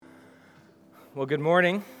Well, good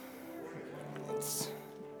morning. It's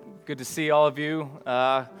good to see all of you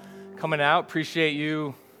coming out. Appreciate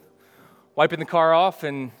you wiping the car off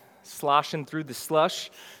and sloshing through the slush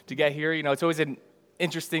to get here. You know, it's always an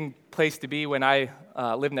interesting place to be when I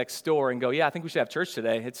live next door and go, yeah, I think we should have church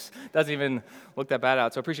today. It doesn't even look that bad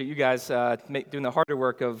out. So I appreciate you guys doing the harder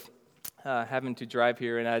work of having to drive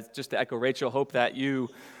here. And just to echo Rachel, hope that you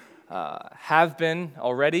have been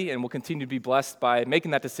already and will continue to be blessed by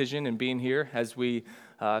making that decision and being here as we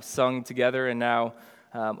sung together and now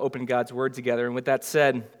open God's Word together. And with that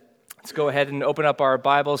said, let's go ahead and open up our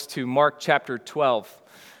Bibles to Mark chapter 12.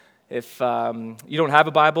 If you don't have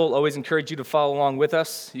a Bible, always encourage you to follow along with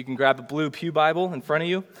us. You can grab a blue pew Bible in front of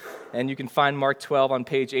you, and you can find Mark 12 on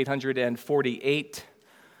page 848.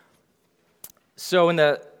 So in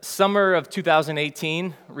the summer of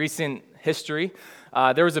 2018, recent history,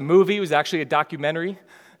 there was a movie. It was actually a documentary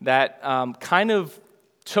that kind of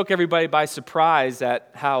took everybody by surprise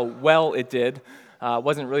at how well it did. It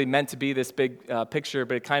wasn't really meant to be this big picture,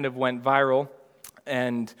 but it kind of went viral.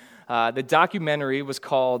 And the documentary was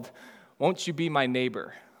called "Won't You Be My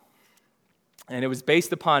Neighbor?" And it was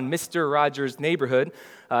based upon Mr. Rogers' Neighborhood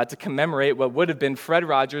to commemorate what would have been Fred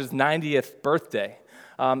Rogers' 90th birthday.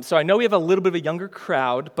 So I know we have a little bit of a younger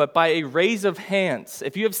crowd, but by a raise of hands,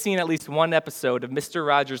 if you have seen at least one episode of Mr.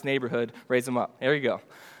 Rogers' Neighborhood, raise them up. There you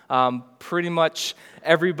go. Pretty much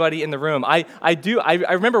everybody in the room. I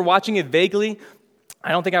remember watching it vaguely.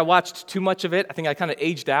 I don't think I watched too much of it. I think I kind of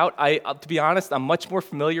aged out. To be honest, I'm much more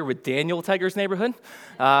familiar with Daniel Tiger's Neighborhood.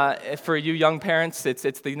 For you young parents,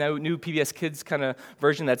 it's the new PBS Kids kind of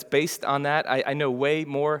version that's based on that. I know way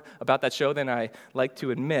more about that show than I like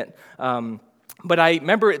to admit. But I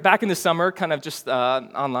remember back in the summer, kind of just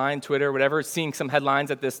online, Twitter, whatever, seeing some headlines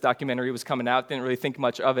that this documentary was coming out. Didn't really think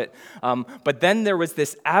much of it. But then there was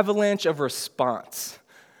this avalanche of response,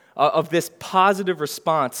 of this positive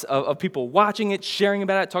response of people watching it, sharing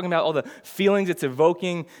about it, talking about all the feelings it's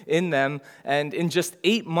evoking in them. And in just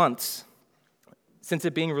 8 months since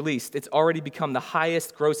it being released, it's already become the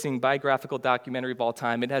highest grossing biographical documentary of all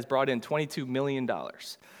time. It has brought in $22 million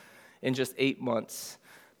in just 8 months.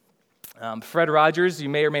 Fred Rogers, you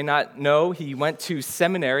may or may not know, he went to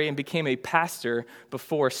seminary and became a pastor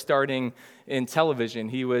before starting in television.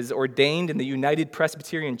 He was ordained in the United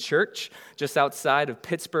Presbyterian Church just outside of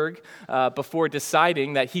Pittsburgh before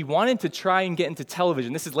deciding that he wanted to try and get into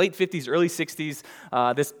television. This is late 50s, early 60s.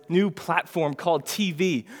 This new platform called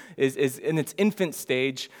TV is in its infant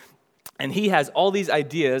stage, and he has all these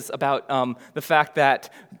ideas about the fact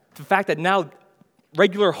that now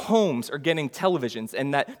regular homes are getting televisions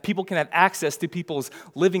and that people can have access to people's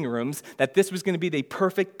living rooms, that this was going to be the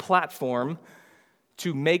perfect platform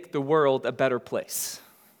to make the world a better place.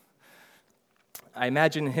 I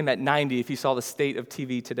imagine him at 90, if he saw the state of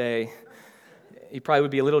TV today, he probably would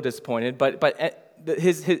be a little disappointed. But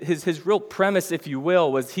his real premise, if you will,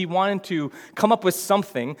 was he wanted to come up with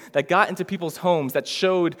something that got into people's homes that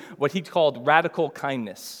showed what he called radical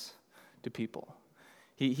kindness to people.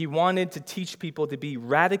 He wanted to teach people to be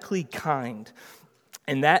radically kind,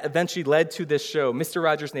 and that eventually led to this show, Mr.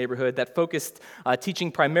 Rogers' Neighborhood, that focused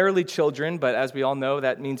teaching primarily children, but as we all know,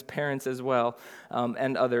 that means parents as well,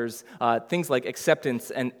 and others, things like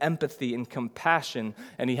acceptance and empathy and compassion.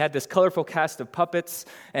 And he had this colorful cast of puppets,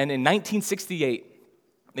 and in 1968,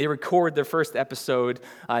 they record their first episode,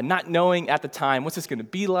 not knowing at the time, what's this going to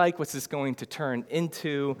be like, what's this going to turn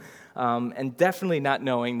into, and definitely not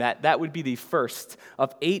knowing that that would be the first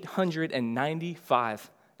of 895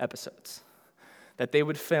 episodes that they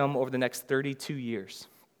would film over the next 32 years.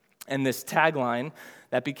 And this tagline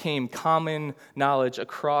that became common knowledge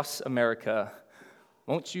across America,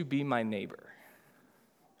 "Won't you be my neighbor?"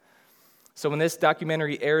 So when this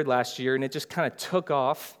documentary aired last year, and it just kind of took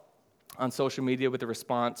off on social media with a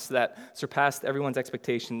response that surpassed everyone's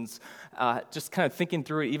expectations, just kind of thinking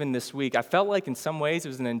through it even this week, I felt like in some ways it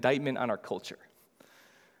was an indictment on our culture,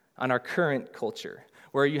 on our current culture,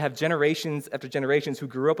 where you have generations after generations who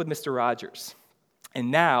grew up with Mr. Rogers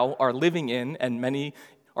and now are living in, and many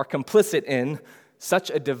are complicit in, such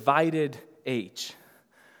a divided age,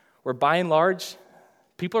 where by and large,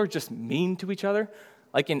 people are just mean to each other,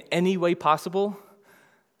 like in any way possible.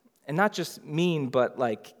 And not just mean, but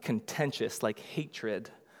like contentious, like hatred,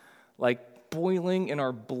 like boiling in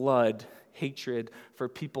our blood, hatred for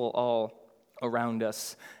people all around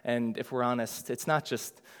us. And if we're honest, it's not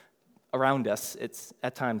just around us, it's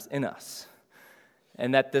at times in us.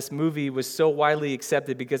 And that this movie was so widely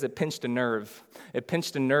accepted because it pinched a nerve. It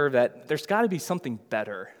pinched a nerve that there's got to be something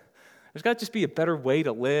better. There's got to just be a better way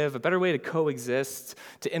to live, a better way to coexist,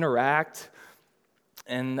 to interact.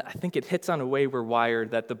 And I think it hits on a way we're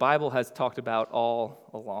wired that the Bible has talked about all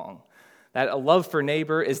along. That a love for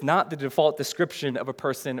neighbor is not the default description of a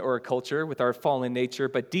person or a culture with our fallen nature,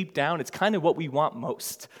 but deep down, it's kind of what we want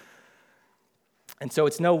most. And so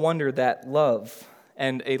it's no wonder that love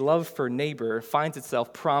and a love for neighbor finds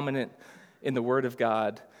itself prominent in the Word of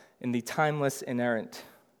God, in the timeless, inerrant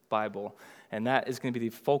Bible. And that is going to be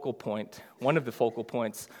the focal point, one of the focal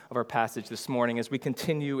points of our passage this morning as we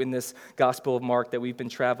continue in this Gospel of Mark that we've been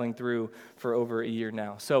traveling through for over a year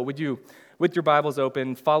now. So would you, with your Bibles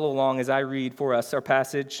open, follow along as I read for us our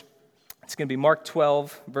passage. It's going to be Mark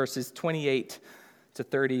 12, verses 28 to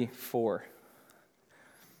 34.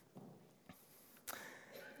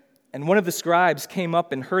 And one of the scribes came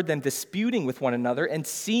up and heard them disputing with one another, and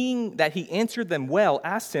seeing that he answered them well,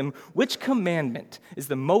 asked him, "Which commandment is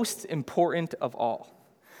the most important of all?"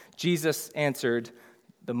 Jesus answered,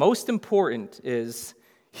 "The most important is,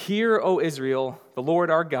 'Hear, O Israel, the Lord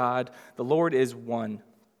our God, the Lord is one.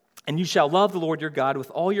 And you shall love the Lord your God with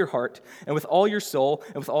all your heart, and with all your soul,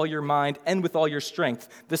 and with all your mind, and with all your strength.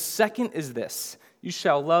 The second is this, you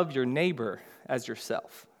shall love your neighbor as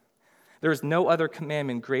yourself. There is no other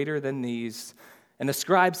commandment greater than these." And the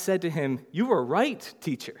scribe said to him, "You are right,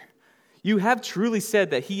 teacher. You have truly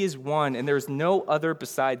said that he is one, and there is no other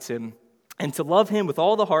besides him. And to love him with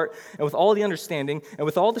all the heart, and with all the understanding, and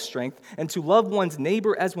with all the strength, and to love one's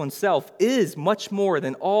neighbor as oneself is much more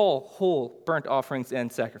than all whole burnt offerings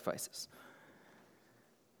and sacrifices."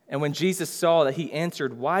 And when Jesus saw that he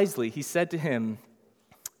answered wisely, he said to him,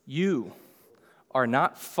 "You are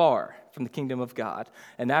not far from the kingdom of God."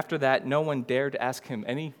 And after that, no one dared to ask him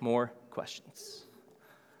any more questions.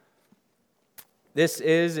 This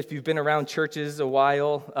is, if you've been around churches a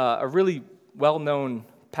while, a really well-known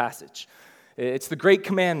passage. It's the Great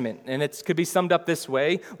Commandment, and it could be summed up this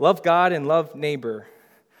way: love God and love neighbor.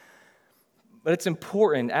 But it's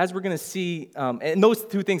important, as we're going to see, and those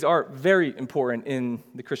two things are very important in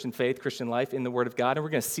the Christian faith, Christian life, in the Word of God, and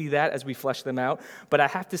we're going to see that as we flesh them out. But I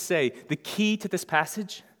have to say, the key to this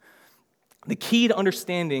passage, the key to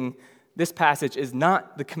understanding this passage is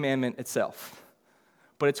not the commandment itself,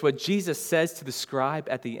 but it's what Jesus says to the scribe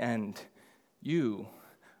at the end: "You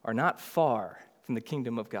are not far from the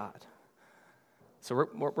kingdom of God." So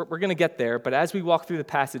we're going to get there, but as we walk through the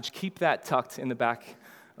passage, keep that tucked in the back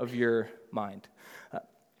of your mind.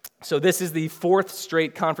 So this is the fourth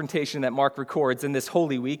straight confrontation that Mark records in this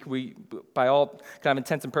Holy Week. We, by all kind of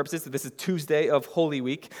intents and purposes, this is Tuesday of Holy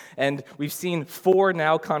Week, and we've seen four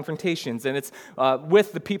now confrontations, and it's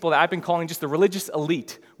with the people that I've been calling just the religious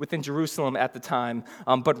elite within Jerusalem at the time.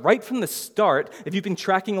 But right from the start, if you've been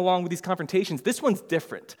tracking along with these confrontations, this one's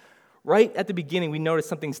different. Right at the beginning, we noticed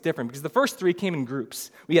something's different because the first three came in groups.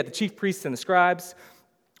 We had the chief priests and the scribes,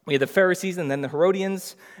 we had the Pharisees and then the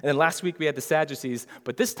Herodians, and then last week we had the Sadducees.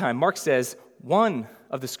 But this time, Mark says one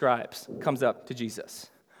of the scribes comes up to Jesus.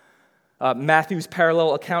 Matthew's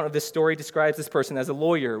parallel account of this story describes this person as a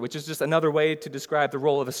lawyer, which is just another way to describe the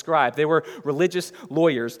role of a scribe. They were religious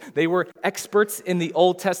lawyers. They were experts in the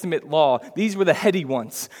Old Testament law. These were the heady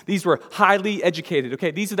ones. These were highly educated. Okay,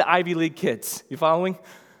 these are the Ivy League kids. You following?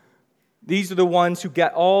 These are the ones who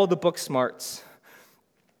got all the book smarts.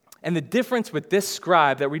 And the difference with this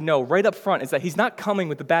scribe that we know right up front is that he's not coming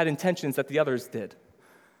with the bad intentions that the others did.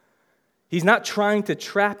 He's not trying to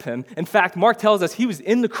trap him. In fact, Mark tells us he was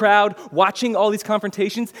in the crowd watching all these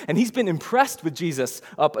confrontations, and he's been impressed with Jesus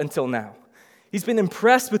up until now. He's been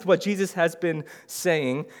impressed with what Jesus has been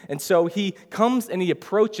saying, and so he comes and he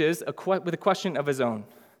approaches with a question of his own.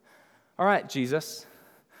 "All right, Jesus,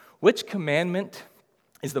 which commandment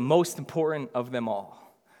is the most important of them all?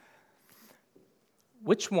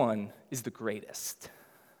 Which one is the greatest?"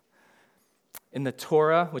 In the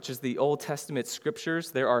Torah, which is the Old Testament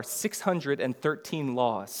scriptures, there are 613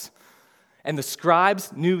 laws. And the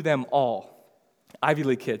scribes knew them all. Ivy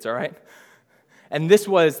League kids, all right? And this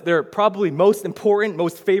was their probably most important,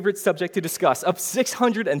 most favorite subject to discuss. Of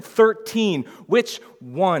 613, which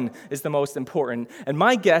one is the most important? And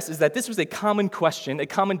my guess is that this was a common question, a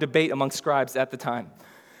common debate among scribes at the time.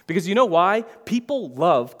 Because you know why? People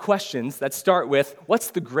love questions that start with,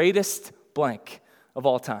 what's the greatest blank of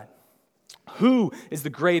all time? Who is the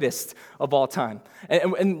greatest of all time?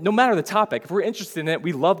 And no matter the topic, if we're interested in it,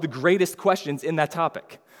 we love the greatest questions in that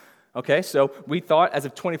topic. Okay, so we thought as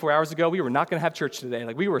of 24 hours ago, we were not going to have church today.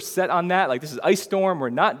 Like we were set on that, like this is ice storm, we're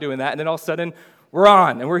not doing that. And then all of a sudden, we're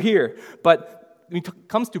on and we're here. But when it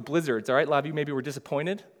comes to blizzards, all right, a lot of you maybe were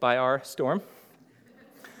disappointed by our storm.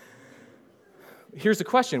 Here's the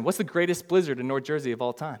question: what's the greatest blizzard in North Jersey of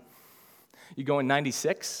all time? You go in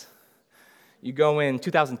 96? You go in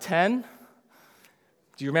 2010?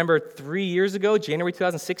 Do you remember 3 years ago, January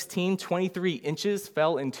 2016, 23 inches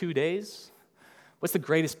fell in 2 days? What's the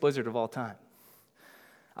greatest blizzard of all time?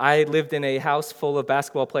 I lived in a house full of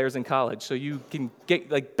basketball players in college, so you can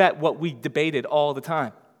bet what we debated all the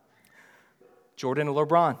time. Jordan or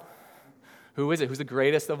LeBron? Who is it? Who's the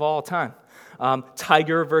greatest of all time?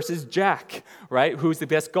 Tiger versus Jack, right? Who's the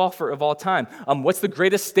best golfer of all time? What's the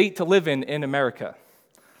greatest state to live in America?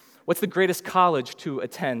 What's the greatest college to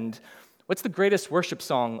attend? What's the greatest worship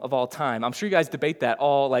song of all time? I'm sure you guys debate that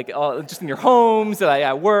all just in your homes,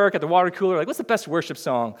 at work, at the water cooler. What's the best worship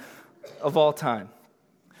song of all time?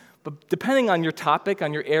 But depending on your topic,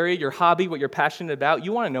 on your area, your hobby, what you're passionate about,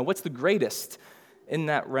 you want to know what's the greatest in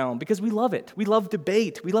that realm, because we love it. We love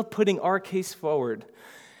debate. We love putting our case forward.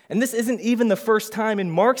 And this isn't even the first time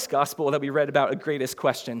in Mark's gospel that we read about a greatest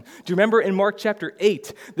question. Do you remember in Mark chapter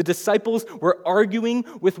 8, the disciples were arguing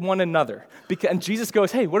with one another? And Jesus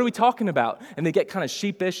goes, hey, what are we talking about? And they get kind of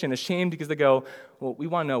sheepish and ashamed because they go, well, we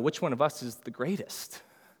want to know which one of us is the greatest.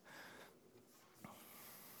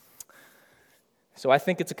 So I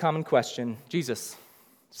think it's a common question. Jesus,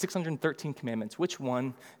 613 commandments, which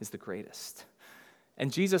one is the greatest?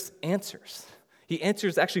 And Jesus answers. He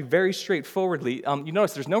answers actually very straightforwardly. You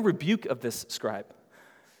notice there's no rebuke of this scribe.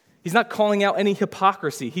 He's not calling out any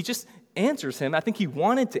hypocrisy. He just answers him. I think he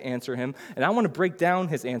wanted to answer him, and I want to break down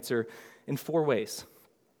his answer in 4 ways.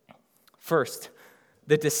 First,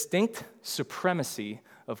 the distinct supremacy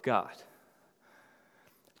of God.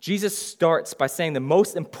 Jesus starts by saying the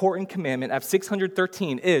most important commandment of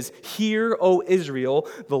 613 is, "Hear, O Israel,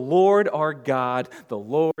 the Lord our God, the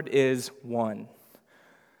Lord is one.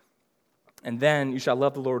 And then you shall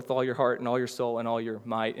love the Lord with all your heart and all your soul and all your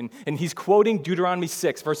might." And he's quoting Deuteronomy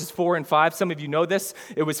 6, verses 4 and 5. Some of you know this.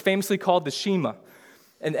 It was famously called the Shema.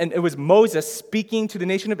 And it was Moses speaking to the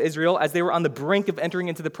nation of Israel as they were on the brink of entering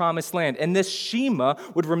into the promised land. And this Shema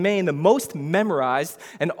would remain the most memorized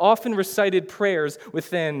and often recited prayers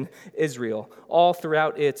within Israel, all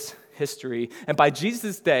throughout its history. And by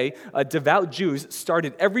Jesus' day, devout Jews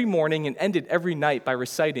started every morning and ended every night by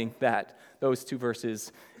reciting those 2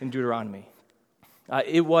 verses in Deuteronomy.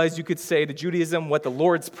 It was, you could say, to Judaism what the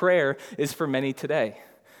Lord's Prayer is for many today.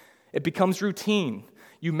 It becomes routine.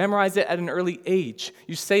 You memorize it at an early age.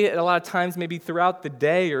 You say it a lot of times maybe throughout the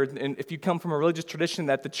day, or if you come from a religious tradition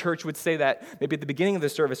that the church would say that maybe at the beginning of the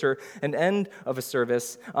service or an end of a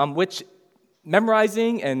service, which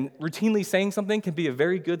memorizing and routinely saying something can be a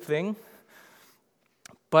very good thing,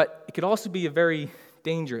 but it could also be a very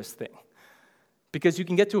dangerous thing. Because you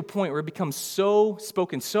can get to a point where it becomes so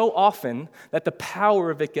spoken so often that the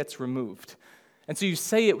power of it gets removed. And so you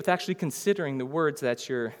say it with actually considering the words that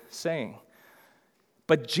you're saying.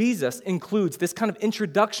 But Jesus includes this kind of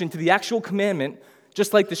introduction to the actual commandment,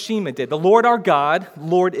 just like the Shema did. The Lord our God,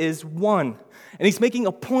 Lord is one. And he's making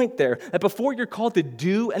a point there that before you're called to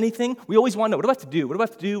do anything, we always want to know, what do I have to do? What do I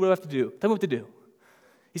have to do? What do I have to do? Tell me what to do.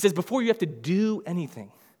 He says, before you have to do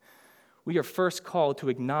anything, we are first called to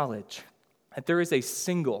acknowledge that there is a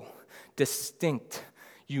single, distinct,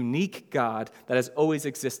 unique God that has always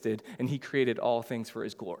existed, and he created all things for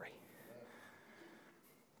his glory.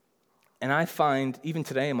 And I find, even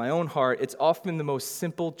today in my own heart, it's often the most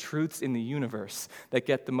simple truths in the universe that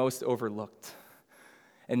get the most overlooked.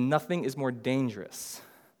 And nothing is more dangerous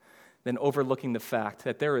than overlooking the fact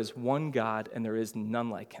that there is one God and there is none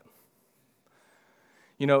like him.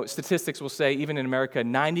 You know, statistics will say, even in America,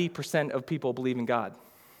 90% of people believe in God.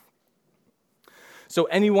 So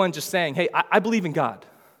anyone just saying, hey, I believe in God,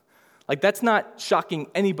 that's not shocking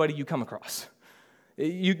anybody you come across.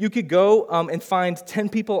 You could go and find 10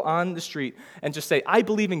 people on the street and just say, I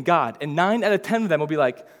believe in God, and 9 out of 10 of them will be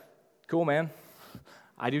like, cool, man,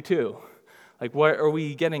 I do too. What are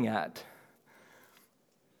we getting at?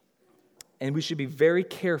 And we should be very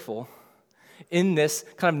careful in this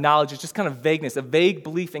kind of knowledge. It's just kind of vagueness. A vague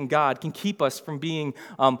belief in God can keep us from being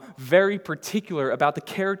very particular about the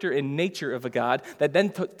character and nature of a God that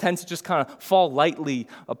then tends to just kind of fall lightly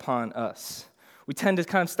upon us. We tend to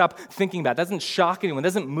kind of stop thinking about it. It doesn't shock anyone. It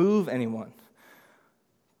doesn't move anyone.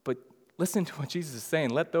 But listen to what Jesus is saying.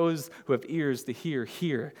 Let those who have ears to hear,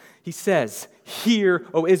 hear. He says, hear,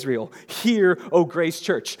 O Israel. Hear, O Grace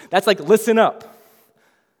Church. That's listen up.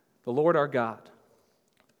 The Lord our God,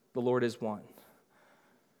 the Lord is one.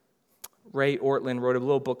 Ray Ortlund wrote a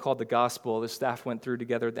little book called The Gospel. The staff went through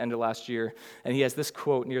together at the end of last year, and he has this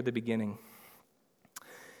quote near the beginning.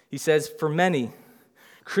 He says, for many,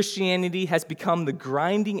 Christianity has become the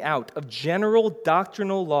grinding out of general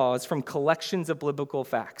doctrinal laws from collections of biblical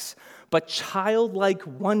facts, but childlike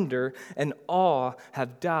wonder and awe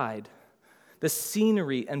have died. The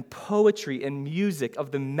scenery and poetry and music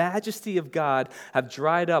of the majesty of God have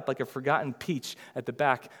dried up like a forgotten peach at the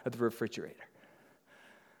back of the refrigerator.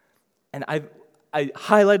 And I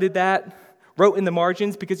highlighted that, wrote in the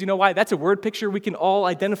margins, because you know why? That's a word picture we can all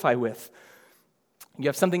identify with. You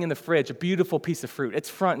have something in the fridge, a beautiful piece of fruit. It's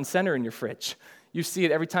front and center in your fridge. You see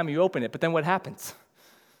it every time you open it, but then what happens?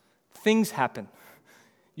 Things happen.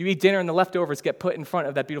 You eat dinner and the leftovers get put in front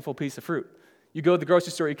of that beautiful piece of fruit. You go to the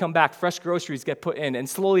grocery store, you come back, fresh groceries get put in, and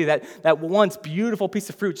slowly that once beautiful piece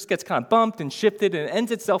of fruit just gets kind of bumped and shifted and ends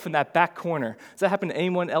itself in that back corner. Does that happen to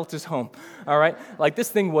anyone else's home? All right? This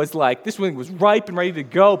thing was ripe and ready to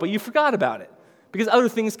go, but you forgot about it because other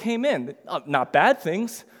things came in. Not bad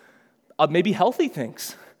things, maybe healthy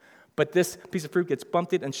things. But this piece of fruit gets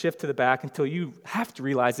bumped and shifted to the back until you have to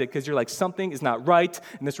realize it because you're like, something is not right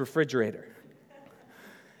in this refrigerator.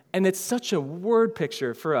 And it's such a word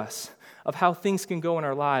picture for us of how things can go in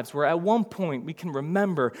our lives, where at one point we can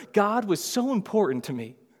remember God was so important to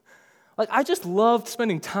me. I just loved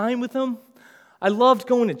spending time with Him. I loved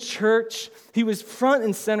going to church. He was front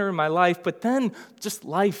and center in my life, but then just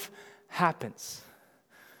life happens.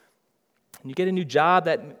 And you get a new job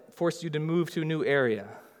that forced you to move to a new area.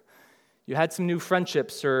 You had some new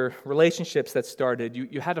friendships or relationships that started.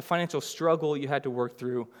 You had a financial struggle you had to work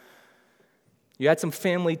through. You had some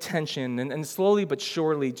family tension, and slowly but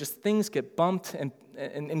surely, just things get bumped,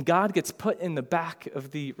 and God gets put in the back of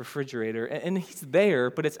the refrigerator. And He's there,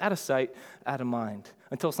 but it's out of sight, out of mind,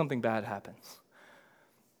 until something bad happens.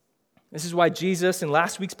 This is why Jesus, in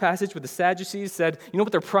last week's passage with the Sadducees, said, you know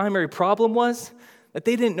what their primary problem was? That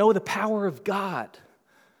they didn't know the power of God,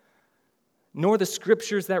 nor the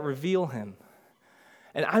scriptures that reveal Him.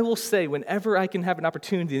 And I will say, whenever I can have an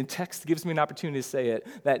opportunity, and text gives me an opportunity to say it,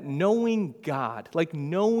 that knowing God, like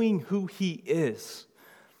knowing who He is,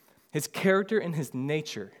 His character and His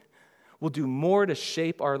nature, will do more to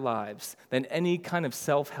shape our lives than any kind of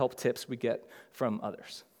self-help tips we get from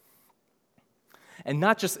others. And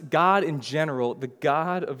not just God in general, the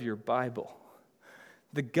God of your Bible.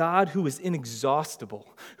 The God who is inexhaustible,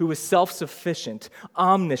 who is self-sufficient,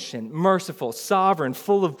 omniscient, merciful, sovereign,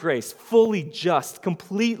 full of grace, fully just,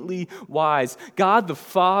 completely wise. God the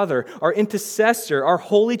Father, our intercessor, our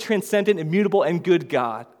holy, transcendent, immutable, and good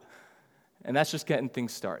God. And that's just getting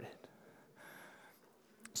things started.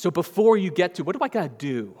 So before you get to, what do I got to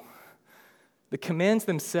do? The commands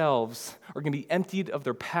themselves are going to be emptied of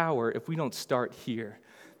their power if we don't start here.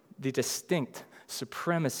 The distinct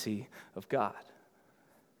supremacy of God.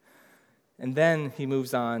 And then he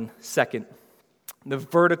moves on, second, the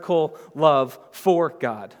vertical love for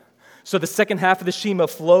God. So the second half of the Shema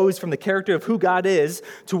flows from the character of who God is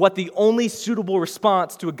to what the only suitable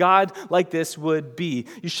response to a God like this would be.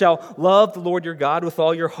 You shall love the Lord your God with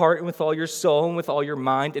all your heart and with all your soul and with all your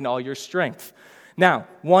mind and all your strength. Now,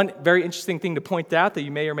 one very interesting thing to point out that you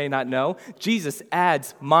may or may not know, Jesus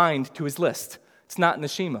adds mind to his list. It's not in the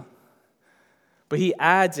Shema. But he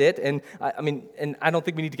adds it, and I don't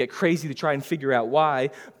think we need to get crazy to try and figure out why,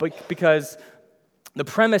 but because the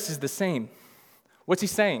premise is the same. What's he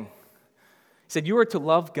saying? He said, you are to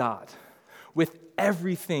love God with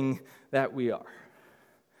everything that we are.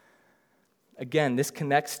 Again, this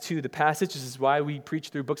connects to the passage. This is why we preach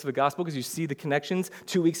through books of the gospel, because you see the connections.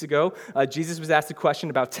 2 weeks ago, Jesus was asked a question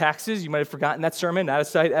about taxes. You might have forgotten that sermon, out of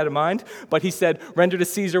sight, out of mind. But he said, render to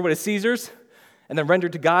Caesar what is Caesar's, and then render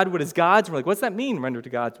to God what is God's. We're like, what's that mean, render to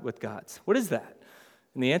God what God's? What is that?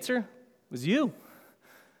 And the answer was you,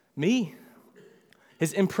 me.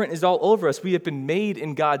 His imprint is all over us. We have been made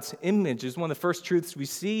in God's image. It's one of the first truths we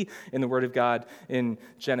see in the Word of God in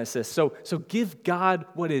Genesis. So give God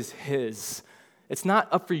what is His. It's not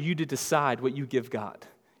up for you to decide what you give God.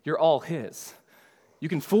 You're all His. You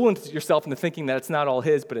can fool yourself into thinking that it's not all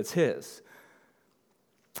His, but it's His.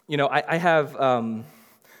 You know, I have,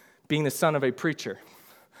 being the son of a preacher,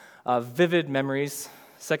 vivid memories,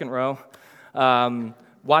 second row,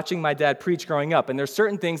 watching my dad preach growing up. And there's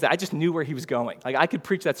certain things that I just knew where he was going. Like, I could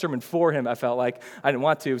preach that sermon for him, I felt like. I didn't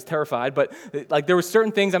want to, I was terrified. But like, there were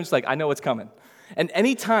certain things I'm just like, I know what's coming. And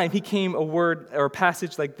anytime he came a word or a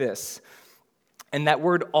passage like this, and that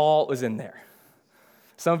word all was in there.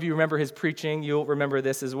 Some of you remember his preaching. You'll remember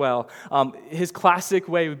this as well. His classic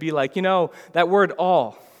way would be like, you know, that word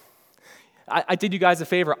all. I did you guys a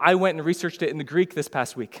favor. I went and researched it in the Greek this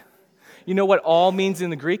past week. You know what all means in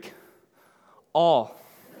the Greek? All.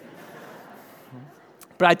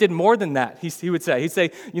 But I did more than that, he would say. He'd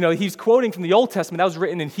say, you know, he's quoting from the Old Testament that was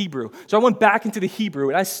written in Hebrew. So I went back into the Hebrew,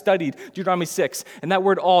 and I studied Deuteronomy 6. And that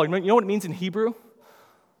word all, you know what it means in Hebrew?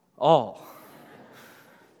 All.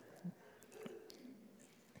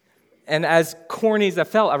 And as corny as I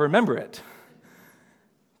felt, I remember it.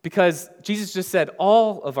 Because Jesus just said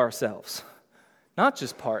all of ourselves, not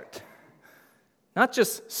just part, not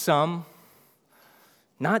just some,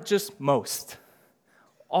 not just most,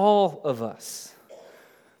 all of us.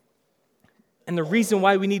 And the reason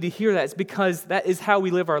why we need to hear that is because that is how we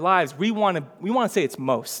live our lives. We want to say it's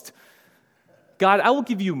most. God, I will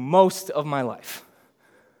give you most of my life.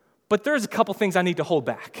 But there's a couple things I need to hold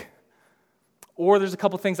back. Or there's a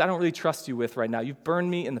couple things I don't really trust you with right now. You've burned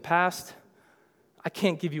me in the past. I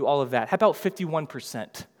can't give you all of that. How about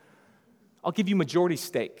 51%? I'll give you majority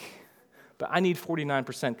stake, but I need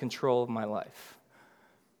 49% control of my life.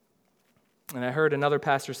 And I heard another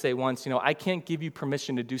pastor say once, I can't give you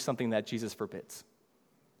permission to do something that Jesus forbids.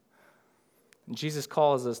 And Jesus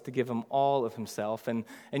calls us to give him all of himself, and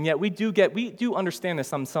yet we do understand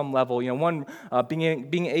this on some level.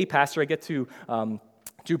 Being a pastor, I get to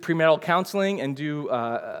do premarital counseling and do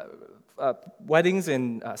weddings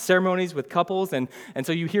and ceremonies with couples, and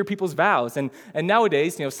so you hear people's vows. And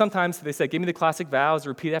nowadays, sometimes they say, give me the classic vows,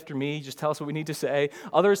 repeat after me, just tell us what we need to say.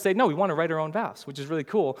 Others say, no, we want to write our own vows, which is really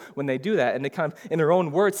cool when they do that. And they kind of, in their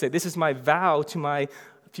own words, say, this is my vow to my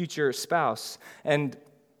future spouse. And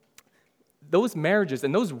those marriages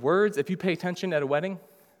and those words, if you pay attention at a wedding,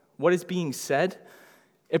 what is being said,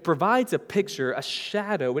 it provides a picture, a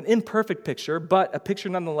shadow, an imperfect picture, but a picture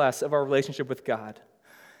nonetheless of our relationship with God.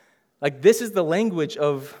 Like, this is the language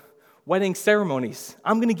of wedding ceremonies.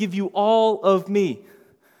 I'm going to give you all of me.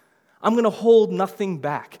 I'm going to hold nothing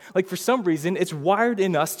back. Like, for some reason, it's wired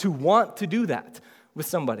in us to want to do that with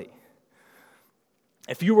somebody.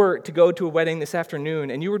 If you were to go to a wedding this afternoon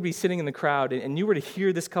and you were to be sitting in the crowd and you were to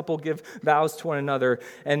hear this couple give vows to one another,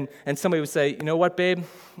 and somebody would say, you know what, babe?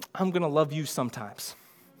 I'm going to love you sometimes.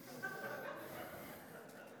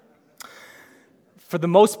 For the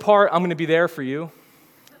most part, I'm going to be there for you.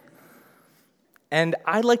 And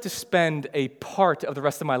I'd like to spend a part of the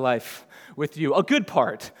rest of my life with you. A good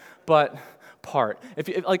part, but part.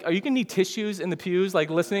 Are you going to need tissues in the pews,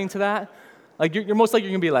 listening to that? You're most likely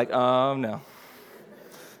going to be like, oh, no.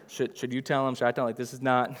 Should you tell them? Should I tell them? This is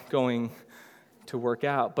not going to work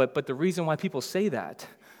out. But the reason why people say that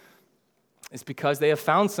is because they have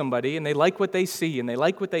found somebody, and they like what they see, and they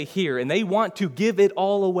like what they hear, and they want to give it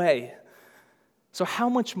all away. So how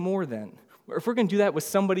much more then? If we're going to do that with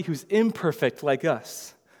somebody who's imperfect like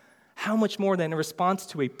us, how much more then in response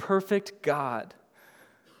to a perfect God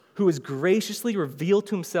who is graciously revealed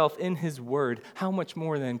to himself in his word, how much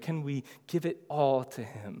more then can we give it all to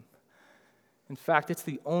him? In fact, it's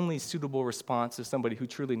the only suitable response of somebody who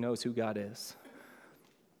truly knows who God is.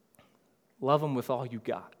 Love him with all you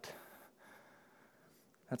got.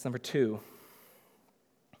 That's number 2.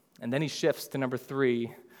 And then he shifts to number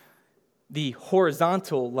 3, the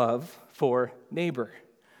horizontal love for neighbor.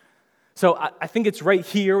 So I think it's right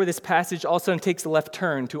here where this passage also takes a left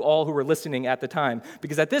turn to all who were listening at the time.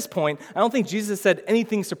 Because at this point, I don't think Jesus said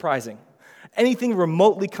anything surprising, anything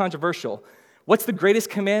remotely controversial. What's the greatest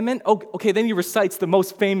commandment? Oh, okay, then he recites the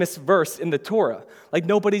most famous verse in the Torah.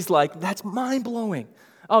 Nobody's like, that's mind-blowing.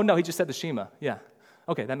 Oh, no, he just said the Shema. Yeah.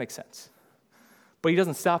 Okay, that makes sense. But he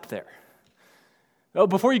doesn't stop there. Oh,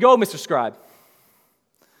 before you go, Mr. Scribe,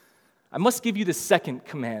 I must give you the second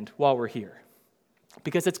command while we're here,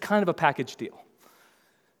 because it's kind of a package deal.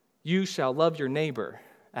 You shall love your neighbor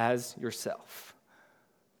as yourself.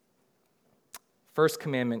 First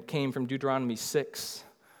commandment came from Deuteronomy 6.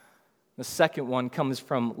 The second one comes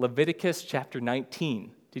from Leviticus chapter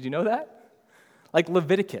 19. Did you know that?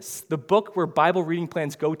 Leviticus, the book where Bible reading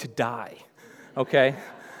plans go to die, okay?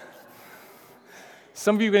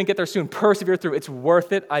 Some of you are going to get there soon. Persevere through. It's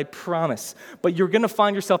worth it, I promise. But you're going to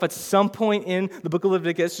find yourself at some point in the book of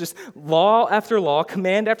Leviticus, just law after law,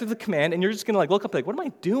 command after the command, and you're just going to look up what am I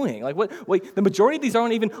doing? Wait, the majority of these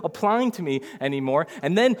aren't even applying to me anymore.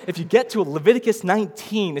 And then if you get to Leviticus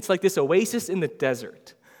 19, it's like this oasis in the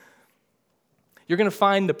desert. You're going to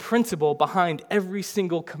find the principle behind every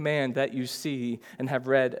single command that you see and have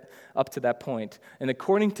read up to that point. And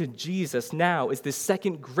according to Jesus, now is the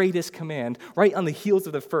second greatest command, right on the heels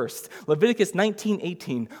of the first. Leviticus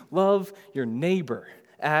 19:18, love your neighbor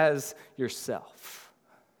as yourself.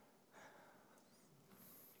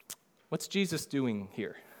 What's Jesus doing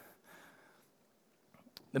here?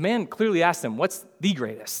 The man clearly asked him, what's the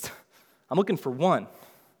greatest? I'm looking for one.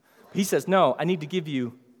 He says, no, I need to give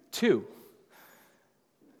you 2.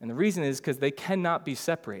 And the reason is because they cannot be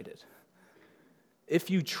separated. If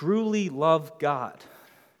you truly love God,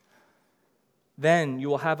 then you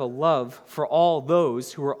will have a love for all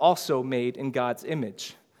those who are also made in God's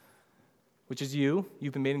image, which is you.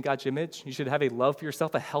 You've been made in God's image. You should have a love for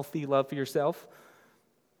yourself, a healthy love for yourself,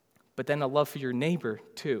 but then a love for your neighbor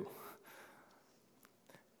too.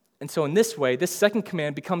 And so in this way, this second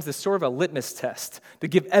command becomes this sort of a litmus test to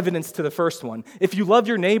give evidence to the first one. If you love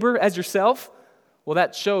your neighbor as yourself, well,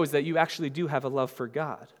 that shows that you actually do have a love for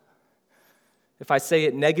God. If I say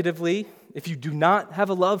it negatively, if you do not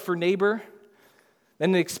have a love for neighbor,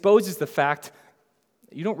 then it exposes the fact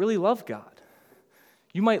that you don't really love God.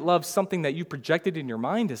 You might love something that you projected in your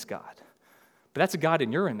mind as God, but that's a God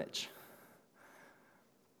in your image.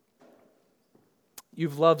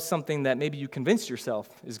 You've loved something that maybe you convinced yourself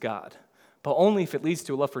is God, but only if it leads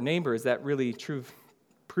to a love for neighbor is that really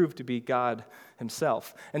proved to be God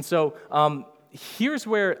himself. And so here's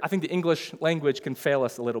where I think the English language can fail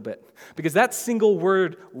us a little bit, because that single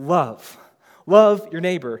word, love your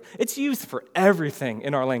neighbor, it's used for everything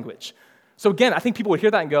in our language. So again, I think people would hear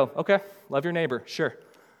that and go, okay, love your neighbor, sure.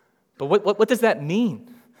 But what does that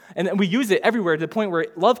mean? And we use it everywhere to the point where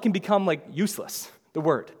love can become like useless, the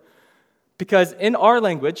word. Because in our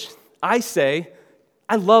language, I say,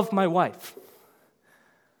 I love my wife.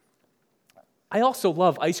 I also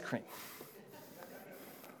love ice cream.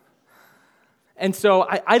 And so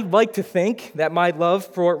I'd like to think that my love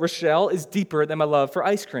for Rochelle is deeper than my love for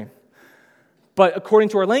ice cream. But according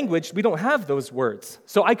to our language, we don't have those words.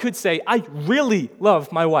 So I could say, I really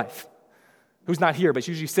love my wife, who's not here, but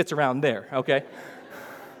she usually sits around there, okay?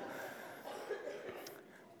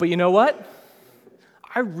 But you know what?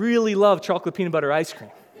 I really love chocolate peanut butter ice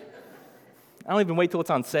cream. I don't even wait till it's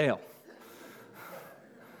on sale.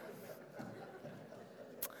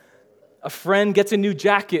 A friend gets a new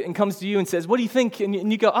jacket and comes to you and says, what do you think?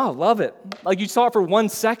 And you go, oh, love it. Like you saw it for 1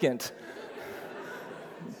 second.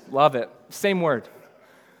 Love it. Same word.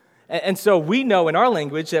 And so we know in our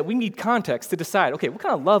language that we need context to decide, okay, what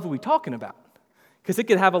kind of love are we talking about? Because it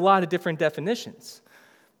could have a lot of different definitions.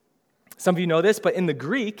 Some of you know this, but in the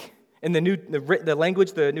Greek, in the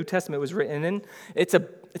language the New Testament was written in, it's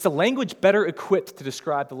a language better equipped to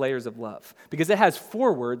describe the layers of love because it has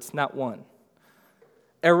 4 words, not 1.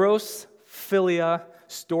 Eros, philia,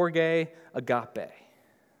 storge, agape.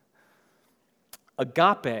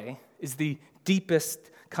 Agape is the deepest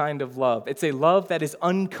kind of love. It's a love that is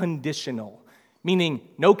unconditional, meaning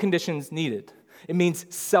no conditions needed. It means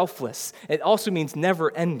selfless. It also means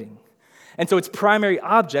never ending. And so its primary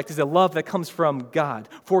object is a love that comes from God.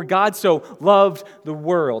 For God so loved the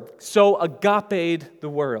world, so agape'd the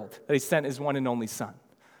world, that he sent his one and only Son.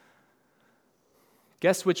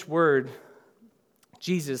 Guess which word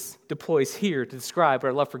Jesus deploys here to describe what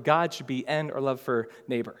our love for God should be and our love for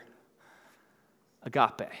neighbor?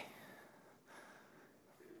 Agape.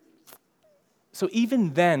 So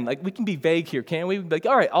even then, like we can be vague here, can't we? Like,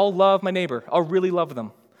 all right, I'll love my neighbor. I'll really love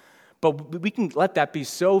them. But we can let that be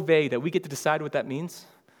so vague that we get to decide what that means.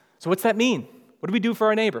 So what's that mean? What do we do for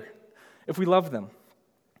our neighbor if we love them?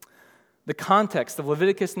 The context of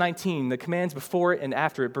Leviticus 19, the commands before it and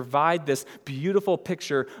after it, provide this beautiful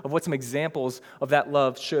picture of what some examples of that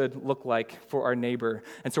love should look like for our neighbor.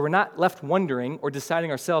 And so we're not left wondering or deciding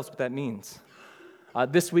ourselves what that means.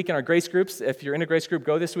 This week in our grace groups, if you're in a grace group,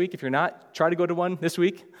 go this week. If you're not, try to go to one this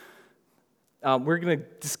week. We're going to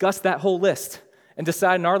discuss that whole list and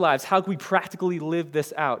decide in our lives how can we practically live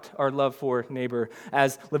this out, our love for neighbor,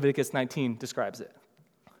 as Leviticus 19 describes it.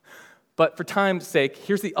 But for time's sake,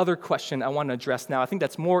 here's the other question I want to address now. I think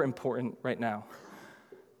that's more important right now.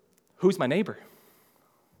 Who's my neighbor?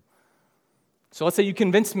 So let's say you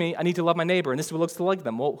convince me I need to love my neighbor, and this is what it looks like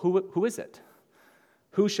them. Well, who is it?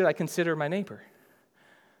 Who should I consider my neighbor?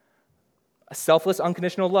 A selfless,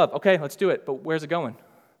 unconditional love. Okay, let's do it, but where's it going?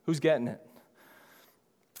 Who's getting it?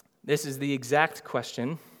 This is the exact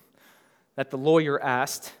question that the lawyer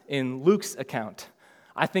asked in Luke's account.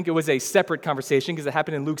 I think it was a separate conversation because it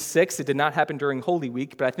happened in Luke 6. It did not happen during Holy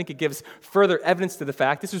Week, but I think it gives further evidence to the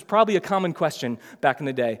fact this was probably a common question back in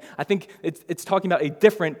the day. I think it's talking about a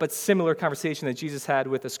different but similar conversation that Jesus had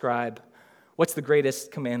with a scribe. What's the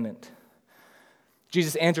greatest commandment?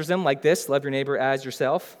 Jesus answers them like this, love your neighbor as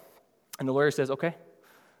yourself. And the lawyer says, okay.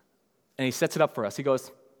 And he sets it up for us. He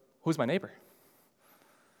goes, who's my neighbor?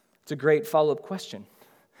 It's a great follow-up question.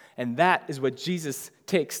 And that is what Jesus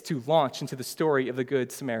takes to launch into the story of the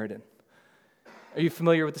Good Samaritan. Are you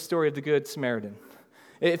familiar with the story of the Good Samaritan?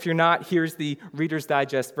 If you're not, here's the Reader's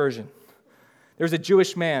Digest version. There was a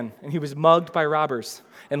Jewish man, and he was mugged by robbers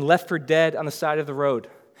and left for dead on the side of the road.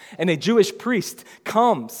 And a Jewish priest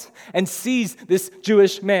comes and sees this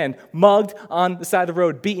Jewish man mugged on the side of the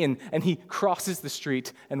road, beaten, and he crosses the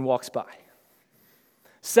street and walks by.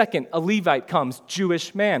 Second, a Levite comes,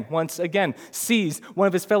 Jewish man, once again, sees one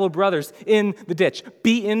of his fellow brothers in the ditch,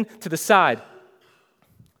 beaten to the side,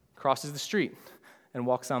 crosses the street and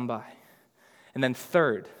walks on by. And then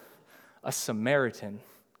third, a Samaritan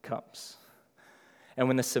comes. And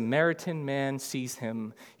when the Samaritan man sees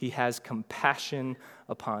him, he has compassion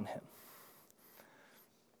upon him.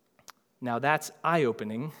 Now that's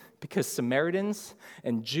eye-opening because Samaritans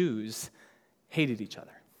and Jews hated each other.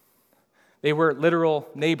 They were literal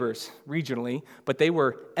neighbors regionally, but they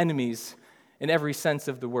were enemies in every sense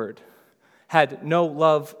of the word, had no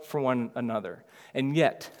love for one another. And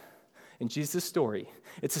yet, in Jesus' story,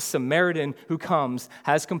 it's a Samaritan who comes,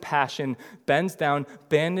 has compassion, bends down,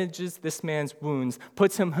 bandages this man's wounds,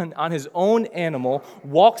 puts him on his own animal,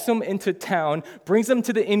 walks him into town, brings him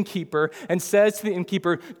to the innkeeper, and says to the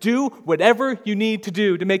innkeeper, do whatever you need to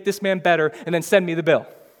do to make this man better, and then send me the bill.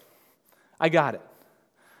 I got it.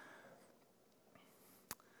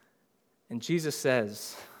 And Jesus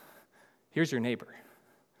says, here's your neighbor.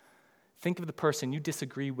 Think of the person you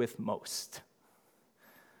disagree with most.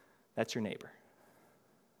 That's your neighbor.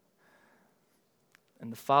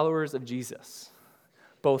 And the followers of Jesus,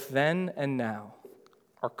 both then and now,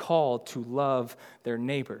 are called to love their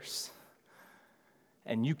neighbors.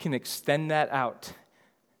 And you can extend that out.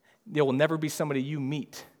 There will never be somebody you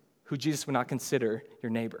meet who Jesus would not consider your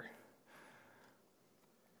neighbor.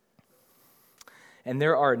 And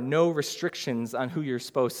there are no restrictions on who you're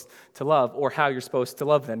supposed to love or how you're supposed to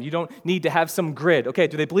love them. You don't need to have some grid. Okay,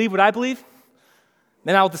 do they believe what I believe?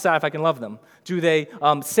 Then I'll decide if I can love them. Do they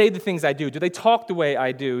say the things I do? Do they talk the way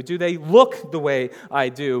I do? Do they look the way I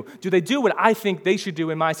do? Do they do what I think they should do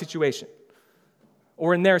in my situation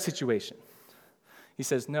or in their situation? He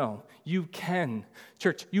says, no, you can.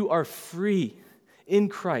 Church, you are free in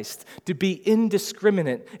Christ to be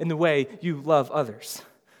indiscriminate in the way you love others.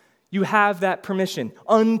 You have that permission,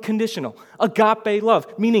 unconditional, agape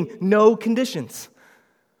love, meaning no conditions.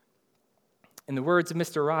 In the words of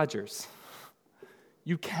Mr. Rogers,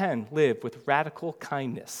 you can live with radical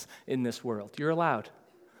kindness in this world. You're allowed.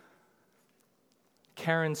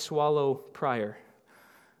 Karen Swallow Prior,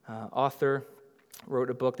 author, wrote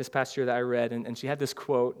a book this past year that I read, and she had this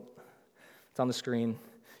quote. It's on the screen.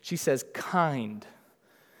 She says, kind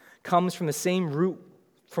comes from the same root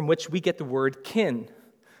from which we get the word kin.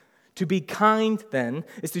 To be kind, then,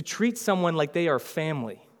 is to treat someone like they are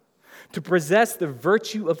family. To possess the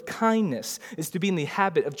virtue of kindness is to be in the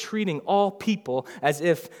habit of treating all people as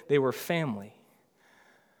if they were family.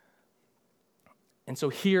 And so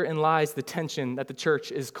herein lies the tension that the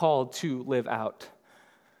church is called to live out.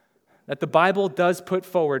 That the Bible does put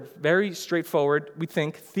forward very straightforward, we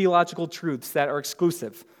think, theological truths that are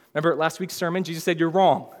exclusive. Remember last week's sermon, Jesus said, you're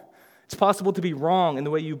wrong. It's possible to be wrong in the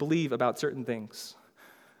way you believe about certain things.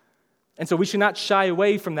 And so we should not shy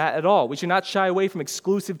away from that at all. We should not shy away from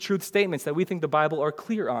exclusive truth statements that we think the Bible are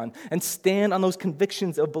clear on and stand on those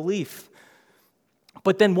convictions of belief.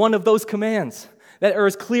 But then one of those commands that are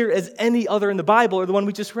as clear as any other in the Bible are the one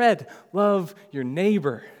we just read. Love your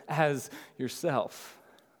neighbor as yourself.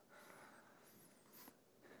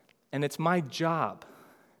 And it's my job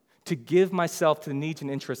to give myself to the needs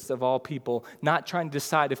and interests of all people, not trying to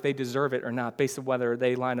decide if they deserve it or not based on whether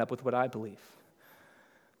they line up with what I believe.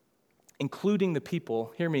 Including the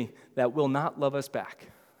people, hear me, that will not love us back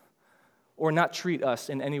or not treat us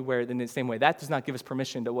in anywhere in the same way. That does not give us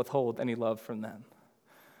permission to withhold any love from them.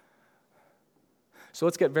 So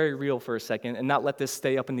let's get very real for a second and not let this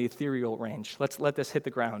stay up in the ethereal range. Let's let this hit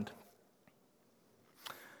the ground.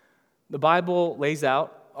 The Bible lays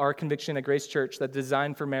out our conviction at Grace Church that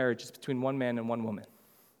designed for marriage is between one man and one woman.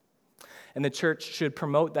 And the church should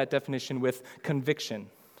promote that definition with conviction.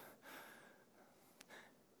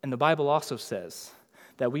 And the Bible also says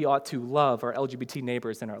that we ought to love our LGBT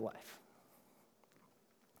neighbors in our life.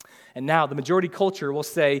 And now the majority culture will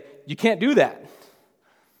say, you can't do that. It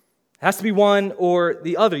has to be one or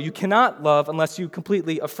the other. You cannot love unless you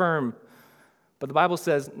completely affirm. But the Bible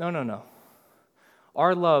says, no.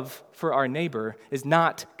 Our love for our neighbor is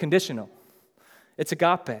not conditional. It's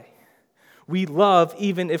agape. We love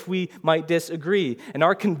even if we might disagree. And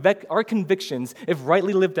our convictions, if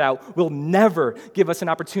rightly lived out, will never give us an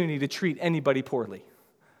opportunity to treat anybody poorly.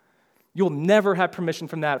 You'll never have permission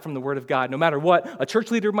from that from the Word of God. No matter what a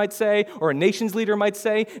church leader might say or a nation's leader might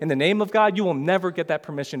say, in the name of God, you will never get that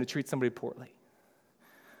permission to treat somebody poorly.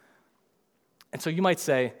 And so you might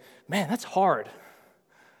say, man, that's hard.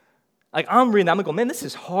 Like, I'm reading that, I'm going to go, man, this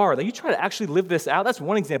is hard. Like, you try to actually live this out. That's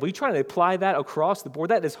one example. You try to apply that across the board.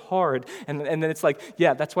 That is hard. And then it's like,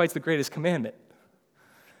 yeah, that's why it's the greatest commandment.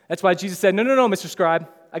 That's why Jesus said, no, Mr. Scribe,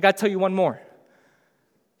 I got to tell you one more.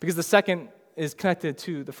 Because the second is connected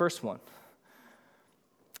to the first one.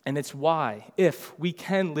 And it's why, if we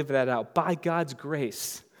can live that out by God's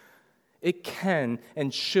grace, it can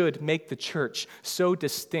and should make the church so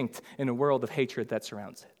distinct in a world of hatred that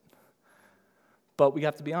surrounds it. But we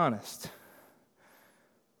have to be honest.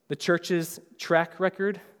 the church's track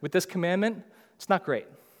record with this commandment, it's not great.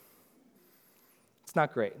 It's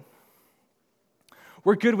not great.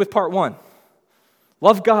 We're good with part one.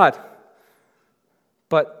 Love God,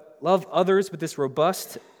 but love others with this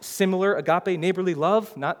robust, similar, agape, neighborly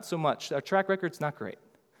love, not so much. Our track record's not great.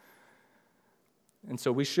 And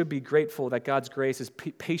so we should be grateful that God's grace is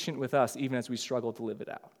patient with us even as we struggle to live it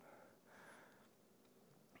out.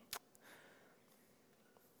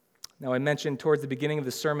 Now, I mentioned towards the beginning of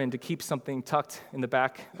the sermon to keep something tucked in the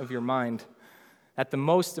back of your mind, that the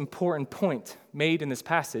most important point made in this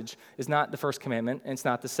passage is not the first commandment, and it's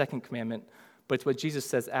not the second commandment, but it's what Jesus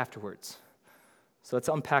says afterwards. So let's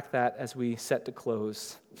unpack that as we set to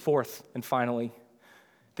close. Fourth, and finally,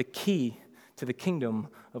 the key to the kingdom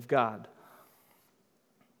of God.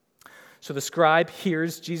 So the scribe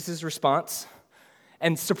hears Jesus' response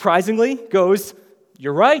and surprisingly goes,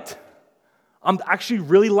 "You're right. I'm actually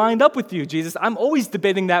really lined up with you, Jesus. I'm always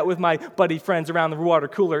debating that with my buddy friends around the water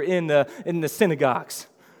cooler in the synagogues."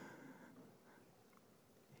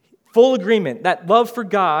 Full agreement that love for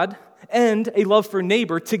God and a love for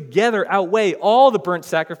neighbor together outweigh all the burnt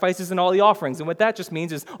sacrifices and all the offerings. And what that just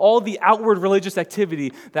means is all the outward religious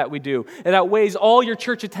activity that we do. It outweighs all your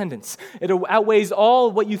church attendance. It outweighs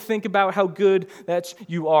all what you think about how good that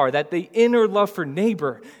you are. That the inner love for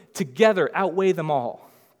neighbor together outweigh them all.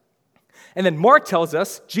 And then Mark tells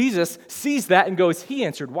us Jesus sees that and goes, he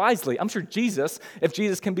answered wisely. I'm sure Jesus, if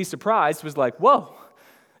Jesus can be surprised, was like, whoa,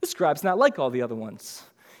 this scribe's not like all the other ones.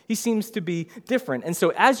 He seems to be different. And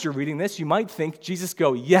so as you're reading this, you might think Jesus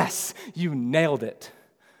go, yes, you nailed it.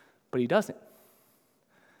 But he doesn't.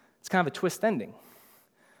 It's kind of a twist ending.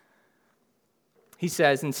 He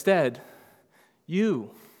says, instead,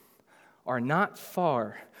 you are not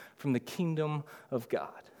far from the kingdom of God.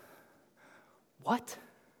 What?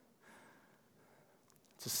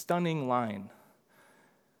 It's a stunning line.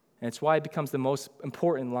 And it's why it becomes the most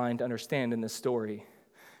important line to understand in this story.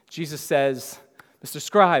 Jesus says, Mr.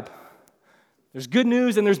 Scribe, there's good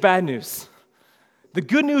news and there's bad news. The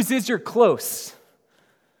good news is you're close.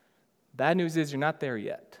 Bad news is you're not there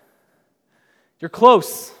yet. You're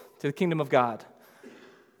close to the kingdom of God,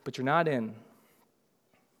 but you're not in.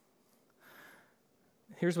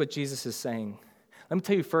 Here's what Jesus is saying. Let me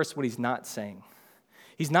tell you first what he's not saying.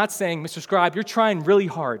 He's not saying, Mr. Scribe, you're trying really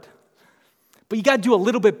hard, but you got to do a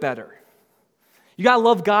little bit better. You got to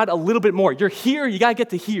love God a little bit more. You're here, you got to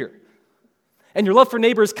get to here. And your love for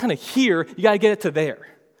neighbor is kind of here, you got to get it to there.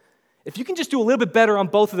 If you can just do a little bit better on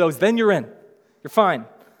both of those, then you're in. You're fine.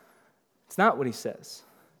 It's not what he says.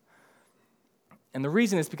 And the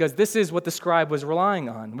reason is because this is what the scribe was relying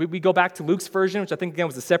on. We go back to Luke's version, which I think, again,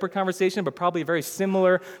 was a separate conversation, but probably a very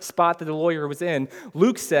similar spot that the lawyer was in.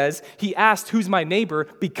 Luke says he asked, who's my neighbor,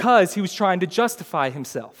 because he was trying to justify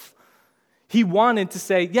himself. He wanted to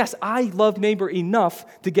say, yes, I love neighbor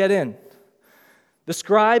enough to get in. The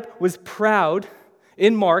scribe was proud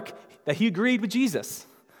in Mark that he agreed with Jesus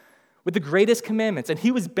with the greatest commandments, and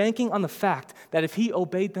he was banking on the fact that if he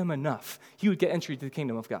obeyed them enough, he would get entry to the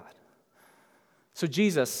kingdom of God. So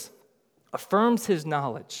Jesus affirms his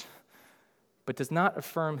knowledge, but does not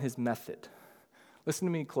affirm his method. Listen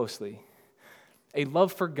to me closely. A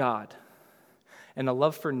love for God and a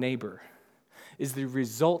love for neighbor is the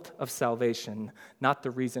result of salvation, not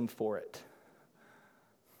the reason for it.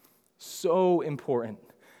 So important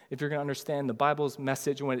if you're going to understand the Bible's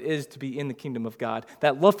message and what it is to be in the kingdom of God.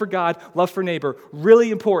 That love for God, love for neighbor,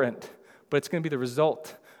 really important, but it's going to be the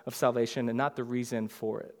result of salvation and not the reason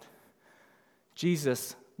for it.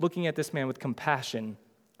 Jesus, looking at this man with compassion,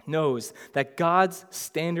 knows that God's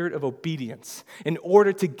standard of obedience in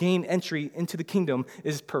order to gain entry into the kingdom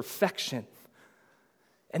is perfection.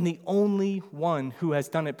 And the only one who has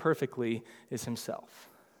done it perfectly is himself.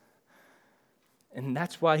 And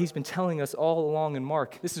that's why he's been telling us all along in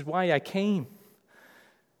Mark, this is why I came.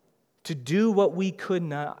 To do what we could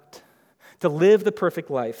not. To live the perfect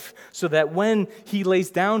life. So that when he lays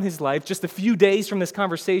down his life, just a few days from this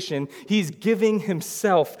conversation, he's giving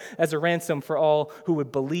himself as a ransom for all who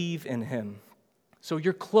would believe in him. So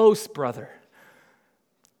you're close, brother.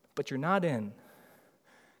 But you're not in.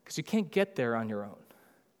 Because you can't get there on your own.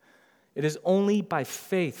 It is only by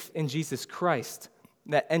faith in Jesus Christ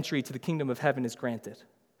that entry to the kingdom of heaven is granted.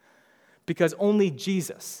 Because only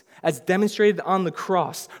Jesus, as demonstrated on the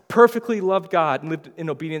cross, perfectly loved God and lived in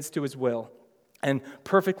obedience to his will, and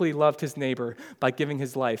perfectly loved his neighbor by giving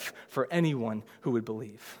his life for anyone who would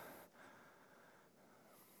believe.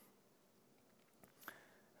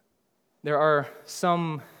 There are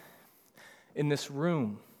some in this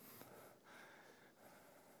room,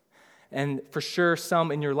 and for sure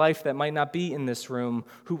some in your life that might not be in this room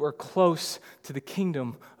who are close to the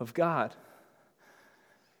kingdom of God.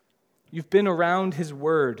 You've been around His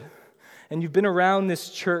Word, and you've been around this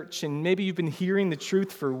church, and maybe you've been hearing the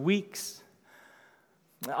truth for weeks,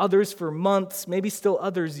 others for months, maybe still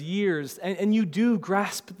others years, and you do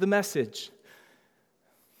grasp the message.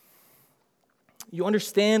 You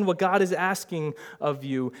understand what God is asking of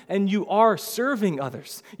you, and you are serving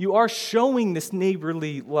others. You are showing this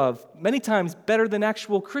neighborly love, many times better than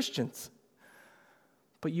actual Christians.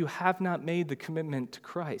 But you have not made the commitment to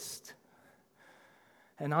Christ.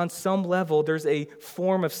 And on some level, there's a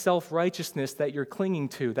form of self-righteousness that you're clinging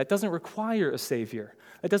to that doesn't require a Savior,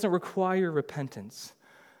 that doesn't require repentance.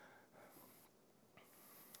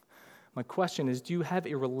 My question is, do you have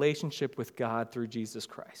a relationship with God through Jesus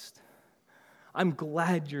Christ? I'm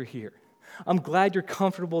glad you're here. I'm glad you're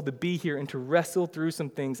comfortable to be here and to wrestle through some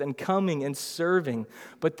things and coming and serving.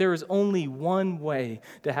 But there is only one way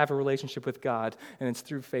to have a relationship with God, and it's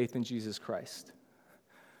through faith in Jesus Christ.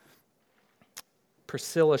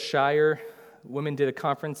 Priscilla Shirer, Women did a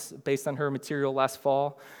conference based on her material last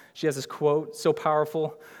fall. She has this quote, so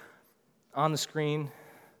powerful, on the screen.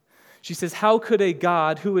 She says, "How could a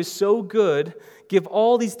God who is so good give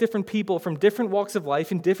all these different people from different walks of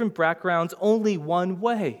life and different backgrounds only one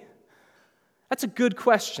way?" That's a good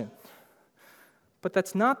question, but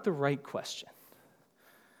that's not the right question.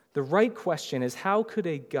 The right question is, how could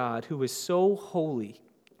a God who is so holy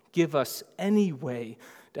give us any way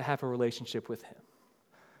to have a relationship with Him?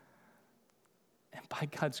 And by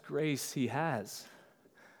God's grace, He has.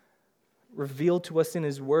 Revealed to us in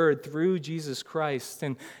His Word through Jesus Christ.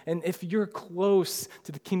 And if you're close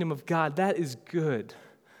to the kingdom of God, that is good,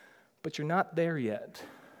 but you're not there yet.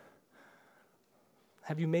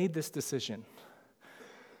 Have you made this decision?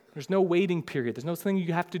 There's no waiting period. There's no thing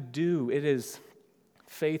you have to do. It is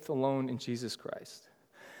faith alone in Jesus Christ.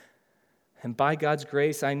 And by God's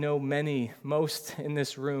grace, I know most in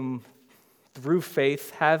this room, through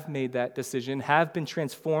faith, have made that decision, have been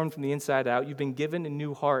transformed from the inside out. You've been given a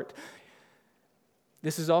new heart.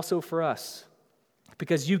 This is also for us,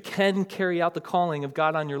 because you can carry out the calling of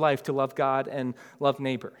God on your life to love God and love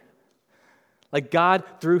neighbor. Like God,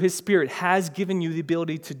 through His Spirit, has given you the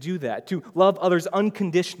ability to do that, to love others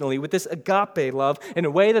unconditionally with this agape love in a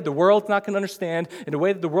way that the world's not going to understand, in a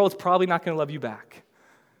way that the world's probably not going to love you back.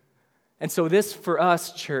 And so this, for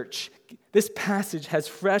us, church, this passage has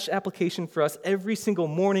fresh application for us every single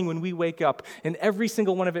morning when we wake up and every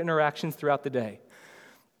single one of our interactions throughout the day.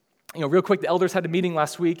 Real quick, the elders had a meeting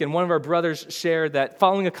last week, and one of our brothers shared that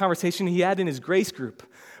following a conversation he had in his grace group,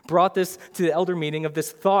 brought this to the elder meeting of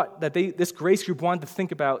this thought that this grace group wanted to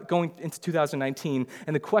think about going into 2019.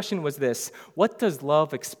 And the question was this: what does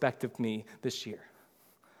love expect of me this year?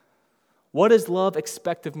 What does love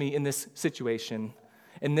expect of me in this situation,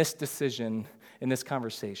 in this decision, in this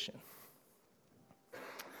conversation?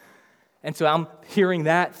 And so I'm hearing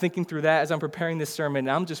that, thinking through that as I'm preparing this sermon,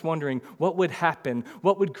 and I'm just wondering, what would happen?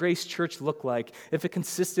 What would Grace Church look like if it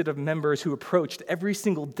consisted of members who approached every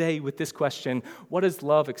single day with this question: what does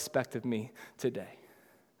love expect of me today?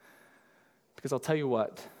 Because I'll tell you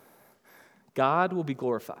what, God will be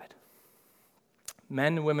glorified.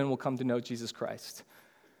 Men and women will come to know Jesus Christ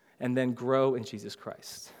and then grow in Jesus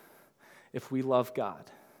Christ if we love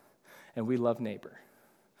God and we love neighbor.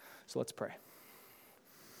 So let's pray.